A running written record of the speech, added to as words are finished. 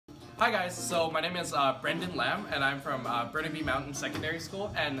Hi guys, so my name is Brendan Lam and I'm from Burnaby Mountain Secondary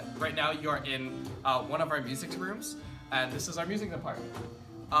School, and right now you are in one of our music rooms, and this is our music department.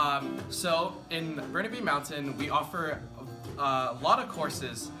 So in Burnaby Mountain we offer a lot of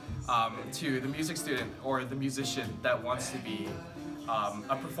courses to the music student or the musician that wants to be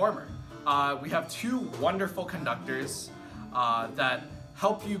a performer. We have two wonderful conductors that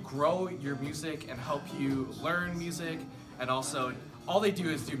help you grow your music and help you learn music, and also all they do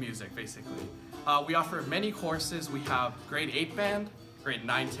is do music basically. We offer many courses. We have grade 8 band, grade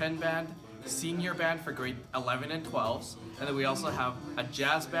 9-10 band, senior band for grade 11 and 12s, and then we also have a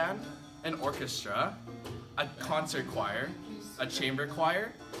jazz band, an orchestra, a concert choir, a chamber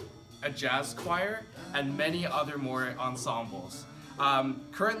choir, a jazz choir, and many other more ensembles.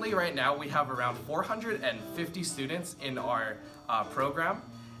 Currently right now we have around 450 students in our program,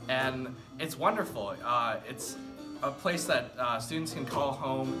 and it's wonderful. It's a place that students can call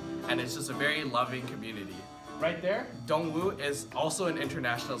home, and it's just a very loving community. Right there, Dongwoo is also an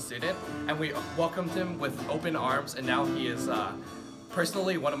international student, and we welcomed him with open arms, and now he is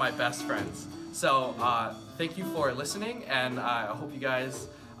personally one of my best friends. So thank you for listening, and I hope you guys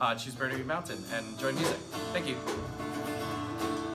choose Burnaby Mountain and enjoy music. Thank you.